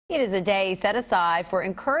It is a day set aside for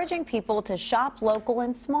encouraging people to shop local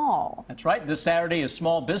and small. That's right. This Saturday is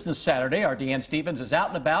Small Business Saturday. Our Deanne Stevens is out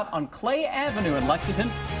and about on Clay Avenue in Lexington.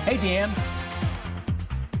 Hey, Deanne.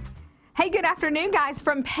 Hey, good afternoon, guys,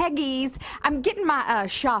 from Peggy's. I'm getting my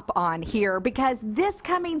shop on here because this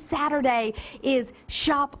coming Saturday is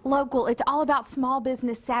Shop Local. It's all about Small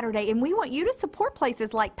Business Saturday, and we want you to support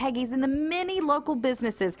places like Peggy's and the many local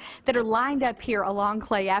businesses that are lined up here along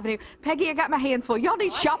Clay Avenue. Peggy, I got my hands full. Y'all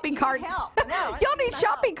need shopping carts. Y'all need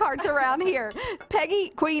shopping carts around here. Peggy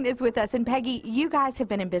Queen is with us, and Peggy, you guys have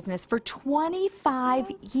been in business for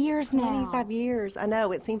 25 years now. 25 years. I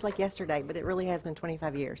know, it seems like yesterday, but it really has been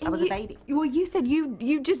 25 years. I was a baby. Well, you said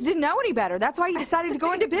you just didn't know any better. That's why you decided to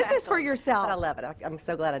go into business for yourself. But I love it. I'm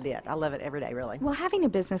so glad I did. I love it every day, really. Well, having a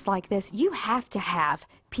business like this, you have to have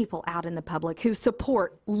people out in the public who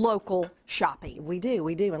support local shopping. We do,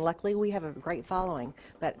 and luckily we have a great following,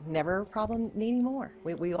 but never a problem needing more.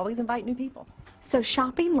 We always invite new people. So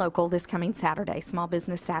shopping local this coming Saturday, Small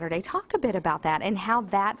Business Saturday, talk a bit about that and how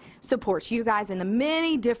that supports you guys in the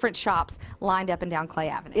many different shops lined up and down Clay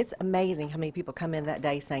Avenue. It's amazing how many people come in that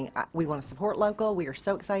day saying, we want to support local, we are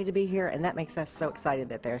so excited to be here, and that makes us so excited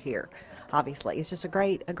that they're here. Obviously, it's just a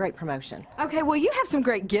great promotion. Okay, well, you have some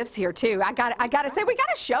great gifts here too. I got to say, we got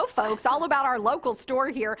to show folks all about our local store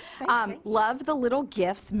here. Love the little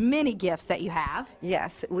gifts, mini gifts that you have.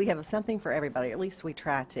 Yes, we have something for everybody. At least we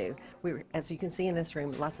try to. As you can see in this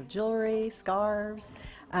room, lots of jewelry, scarves,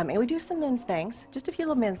 and we do some men's things. Just a few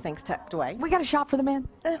little men's things tucked away. We got to shop for the men.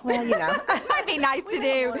 Well, you know, might be nice to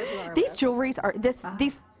do. These jewelries are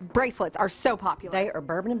these bracelets are so popular. They are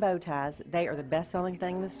bourbon and bow ties. They are the best-selling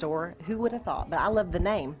thing in the store. Who would have thought? But I love the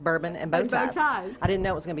name, bourbon and bow ties. I didn't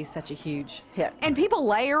know it was going to be such a huge hit. And people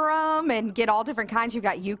layer them and get all different kinds. You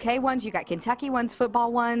got UK ones, you got Kentucky ones,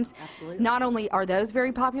 football ones. Absolutely. Not only are those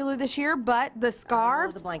very popular this year, but the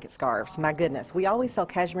scarves. The blanket scarves. My goodness, we always sell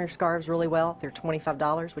cashmere scarves really well. They're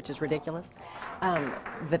 $25, which is ridiculous.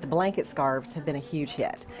 But the blanket scarves have been a huge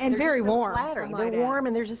hit. And very warm. Flattering. They're warm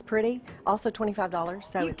and they're just pretty. Also $25.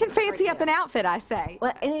 So you can fancy up an outfit, I say.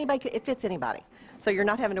 Well, it fits anybody. So you're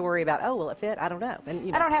not having to worry about, oh, will it fit? I don't know. And,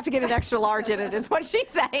 you know. I don't have to get an extra large in it, is what she's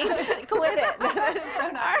saying. Quit it. That is so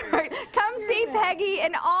nice. All right. Come see Peggy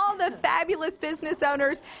and all the fabulous business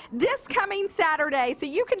owners this coming Saturday so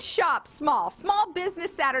you can shop small. Small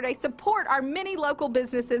Business Saturday. Support our many local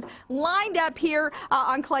businesses lined up here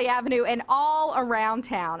on Clay Avenue and all around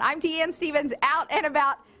town. I'm Deanne Stevens, out and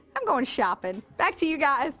about. I'm going shopping. Back to you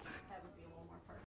guys.